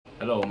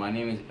Hello, my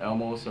name is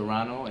Elmo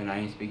Serranno, and I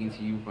am speaking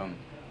to you from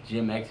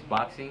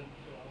GymXBoxing,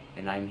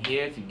 and I'm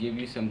here to give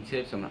you some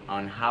tips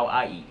on how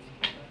I eat.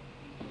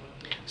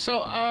 So,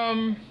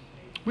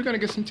 we're gonna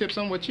get some tips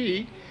on what you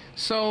eat.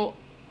 So,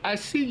 I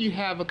see you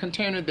have a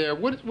container there.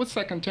 What's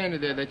that container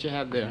there that you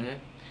have there? Mhm.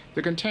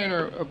 The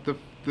container of the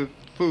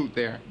food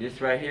there.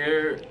 This right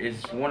here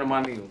is one of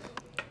my meals.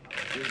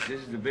 This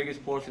is the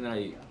biggest portion that I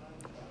eat.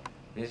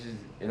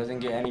 It doesn't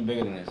get any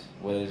bigger than this.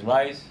 Whether it's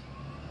rice,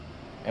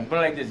 and put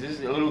it like this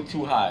is a little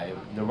too high.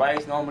 The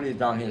rice normally is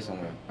down here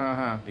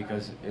somewhere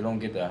because it don't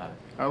get that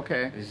high.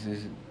 Okay. This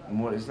is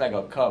more. It's like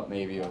a cup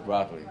maybe of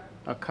broccoli.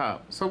 A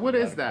cup. So what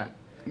is that?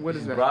 What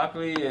is that?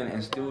 Broccoli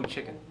and stewed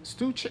chicken.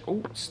 Stewed chicken.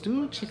 Oh,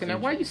 stewed chicken. Now,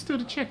 why you stew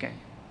the chicken?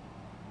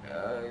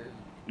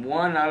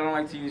 One, I don't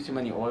like to use too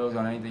many oils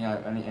on anything.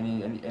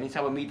 Any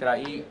type of meat that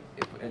I eat,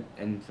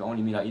 and the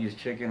only meat I eat is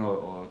chicken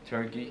or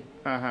turkey.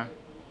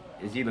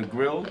 It's either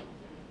grilled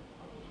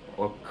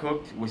or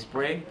cooked with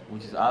spray,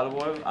 which is olive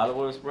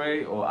oil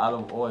spray, or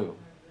olive oil.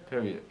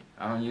 Period.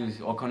 I don't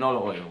use or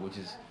canola oil, which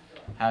is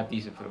half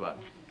decent for the body.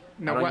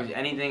 No, I don't use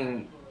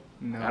anything.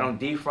 No. I don't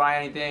deep fry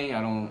anything.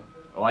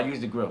 I use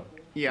the grill.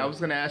 Yeah, I was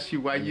gonna ask you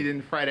why you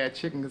didn't fry that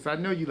chicken, because I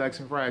know you like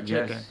some fried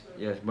chicken.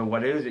 Yes. But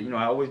what it is,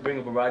 I always bring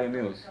a variety of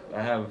meals.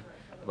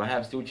 If I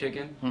have stewed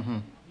chicken,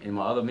 in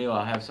my other meal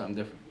I'll have something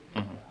different.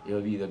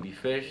 It'll either be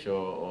fish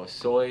or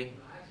soy.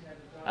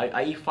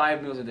 I eat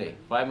 5 meals a day.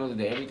 5 meals a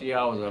day. Every 3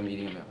 hours I'm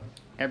eating a meal.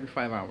 Every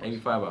 5 hours. Every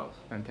 5 hours.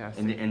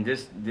 Fantastic. In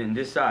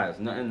this size,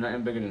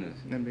 nothing bigger than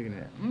this. Nothing bigger than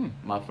that.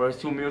 My first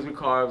 2 meals with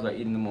carbs I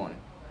eat in the morning.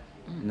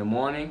 In the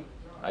morning,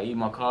 I eat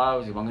my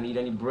carbs. If I'm gonna eat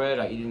any bread,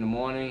 I eat it in the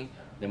morning.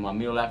 Then my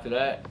meal after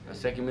that, the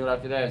second meal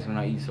after that is when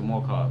I eat some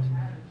more carbs.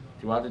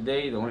 Throughout the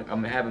day,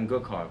 I'm having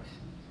good carbs.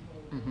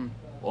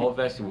 All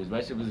vegetables.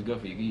 Vegetables is good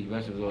for you. You can eat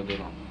vegetables all day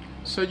long.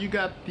 So you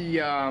got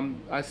the,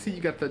 I see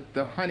you got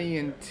the honey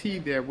and tea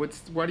there.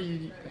 Why do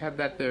you have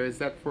that there? Is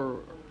that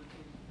for,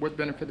 what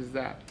benefit is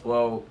that?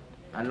 Well,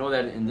 I know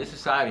that in this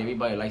society,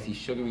 everybody likes these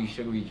sugary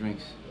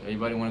drinks.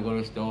 Everybody want to go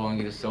to the store and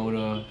get a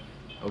soda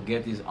or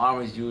get this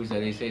orange juice that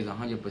they say is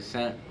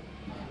 100%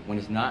 when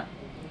it's not.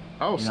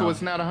 Oh, so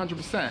it's not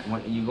 100%.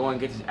 When you go and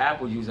get this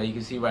apple juice that you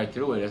can see right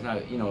through it, it's not,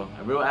 a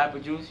real apple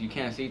juice you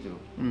can't see through.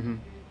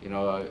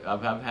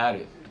 I've had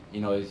it.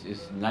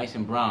 It's nice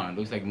and brown. It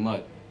looks like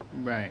mud.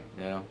 Right.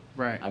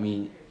 Right. I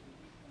mean,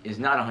 it's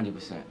not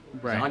 100%.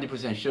 Right. It's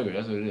 100% sugar.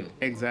 That's what it is.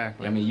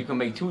 Exactly. I mean, you can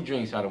make 2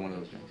 drinks out of one of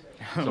those drinks.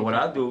 So what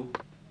I do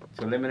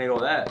to eliminate all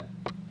that,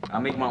 I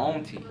make my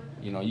own tea.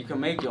 You can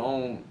make your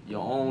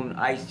own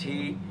iced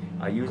tea.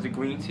 I use the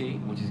green tea,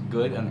 which is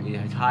good, and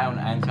it's high on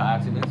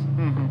antioxidants,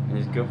 and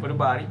it's good for the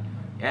body,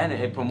 and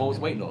it promotes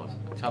weight loss.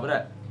 On top of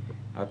that,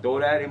 I throw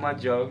that in my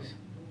jugs.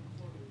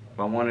 If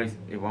I want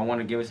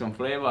to give it some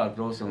flavor, I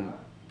throw some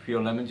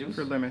pure lemon juice.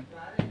 Pure lemon.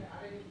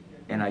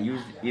 And I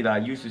use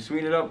to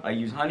sweeten it up. I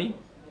use honey,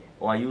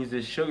 or I use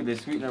this sugar,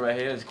 this sweetener right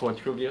here. It's called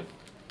trivia.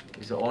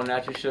 It's an all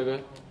natural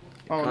sugar.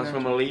 It comes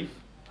from a leaf,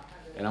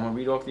 and I'm gonna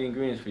read off the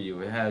ingredients for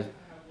you. It has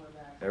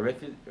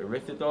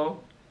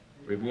erythritol,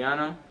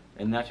 ribiana,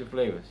 and natural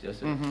flavors.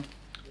 That's it.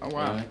 Oh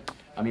wow.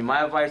 I mean,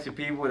 my advice to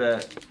people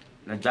that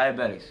are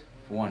diabetics,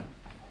 for one,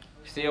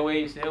 stay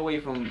away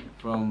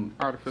from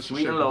Artificial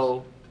sweet and sugars.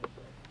 low.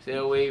 Stay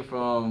away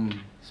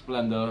from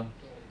Splenda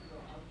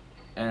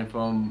and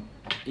from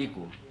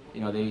Equal.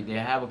 They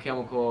have a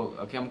chemical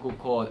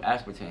called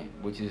aspartame,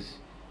 which is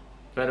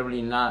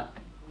federally not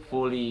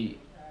fully.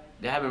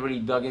 They haven't really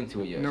dug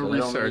into it yet. No so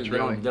research,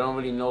 really. They don't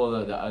really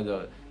know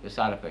the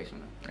side effects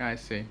from it. I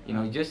see.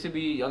 Just to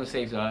be on the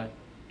safe side.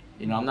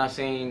 I'm not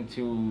saying it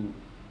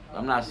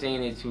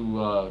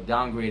to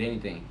downgrade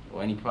anything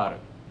or any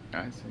product.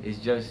 I see. It's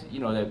just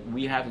that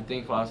we have to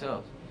think for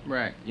ourselves.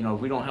 Right.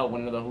 If we don't help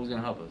one another, who's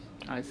gonna help us?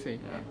 I see.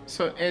 Yeah.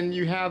 So, and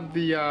you have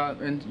the,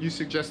 and you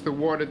suggest the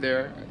water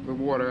there. The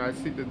water. I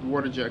see the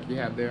water jug you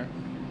have there.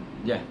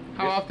 Yeah.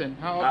 How often?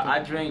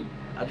 I drink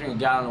a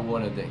gallon of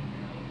water a day.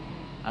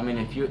 I mean,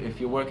 if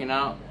you're working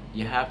out,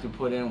 you have to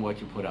put in what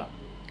you put out.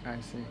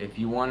 I see. If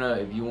you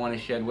wanna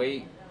shed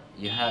weight,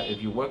 if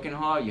you're working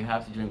hard, you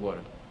have to drink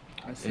water.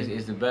 I see.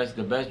 It's the best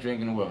drink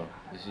in the world.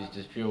 It's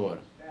just pure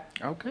water.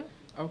 Okay.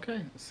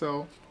 Okay.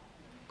 So,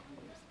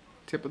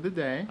 tip of the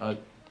day.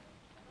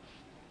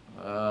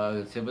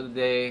 The tip of the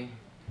day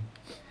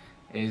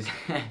is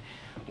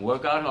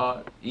work out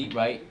hard, eat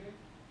right,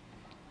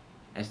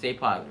 and stay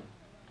positive.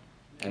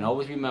 And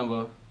always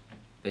remember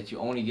that you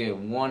only get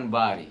one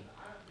body.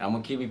 I'm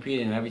gonna keep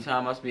repeating it every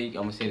time I speak.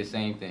 I'm gonna say the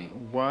same thing.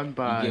 One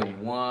body. You get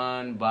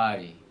one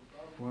body.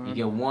 You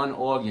get one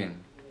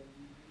organ.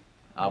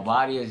 Our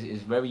body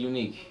is very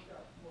unique.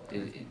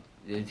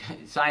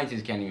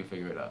 Scientists can't even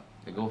figure it out.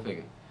 They go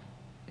figure.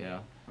 Okay.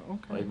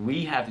 Like,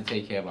 we have to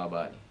take care of our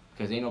body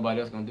because ain't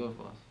nobody else gonna do it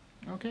for us.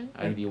 Okay.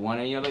 If you want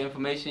any other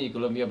information, you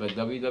can look me up at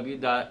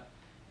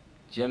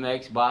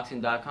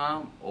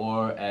www.gymxboxing.com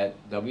or at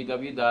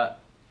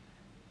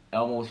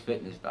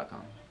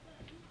www.elmosfitness.com.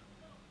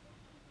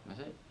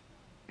 That's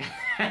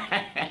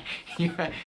it.